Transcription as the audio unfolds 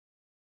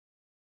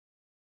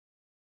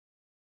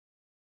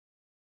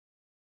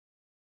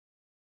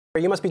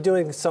You must be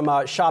doing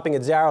some shopping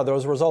at Zara.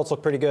 Those results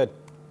look pretty good.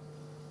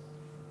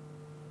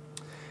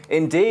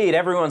 Indeed,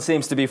 everyone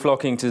seems to be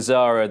flocking to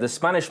Zara. The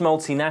Spanish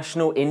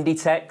multinational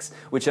Inditex,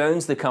 which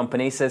owns the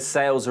company, says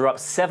sales are up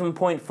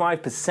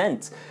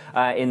 7.5%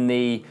 in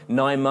the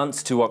 9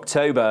 months to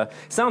October.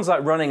 Sounds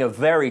like running a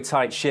very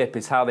tight ship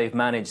is how they've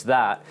managed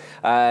that.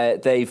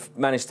 They've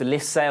managed to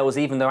lift sales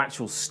even though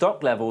actual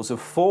stock levels have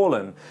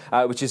fallen,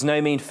 which is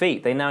no mean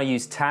feat. They now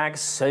use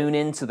tags sewn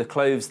into the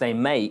clothes they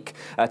make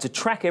to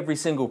track every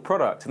single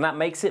product, and that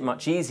makes it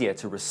much easier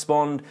to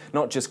respond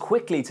not just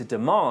quickly to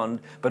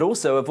demand, but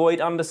also avoid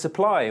undersupply.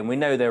 And we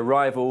know their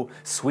rival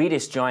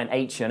Swedish giant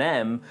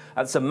H&M,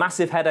 that's a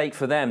massive headache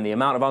for them, the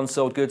amount of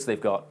unsold goods they've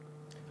got.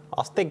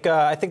 I think they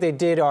have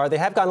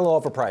gotten a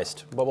little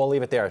overpriced, but we'll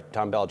leave it there.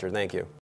 Tom Belger, thank you.